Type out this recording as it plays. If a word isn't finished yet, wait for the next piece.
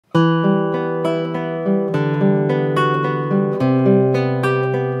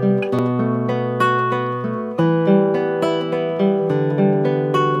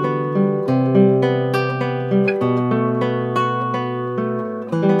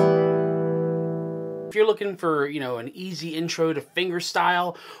If you're looking for, you know, an easy intro to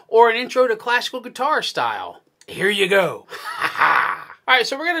fingerstyle or an intro to classical guitar style, here you go. Alright,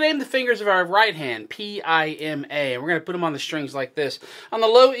 so we're going to name the fingers of our right hand P-I-M-A, and we're going to put them on the strings like this. On the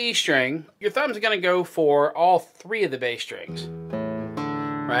low E string, your thumb's going to go for all 3 of the bass strings.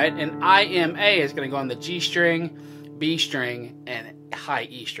 Right? And I-M-A is going to go on the G string, B string, and high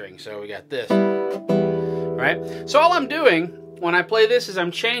E string. So we got this. Right? So all I'm doing when I play this is I'm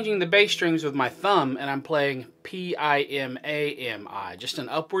changing the bass strings with my thumb, and I'm playing P-I-M-A-M-I. Just an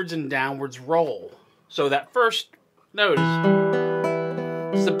upwards and downwards roll. So that first note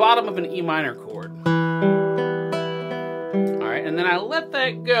is the bottom of an E minor chord. Alright, and then I let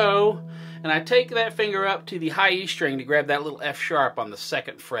that go, and I take that finger up to the high E string to grab that little F sharp on the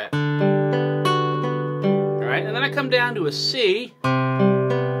 2nd fret. Alright, and then I come down to a C.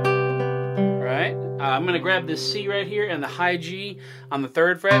 Right? I'm going to grab this C right here and the high G on the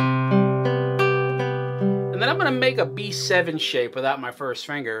 3rd fret. And then I'm going to make a B7 shape without my first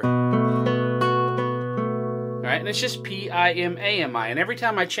finger. Alright, and it's just P-I-M-A-M-I. And every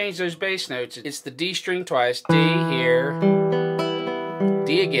time I change those bass notes, it's the D string twice, D here,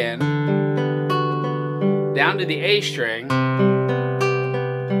 D again, down to the A string,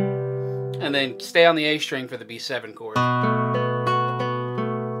 and then stay on the A string for the B7 chord.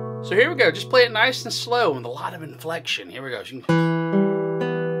 So here we go, just play it nice and slow with a lot of inflection. Here we go. You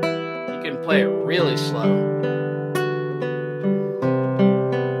can play it really slow.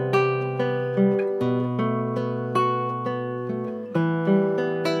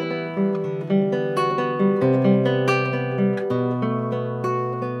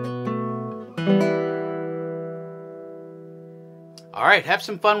 Alright, have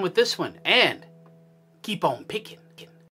some fun with this one, and keep on picking.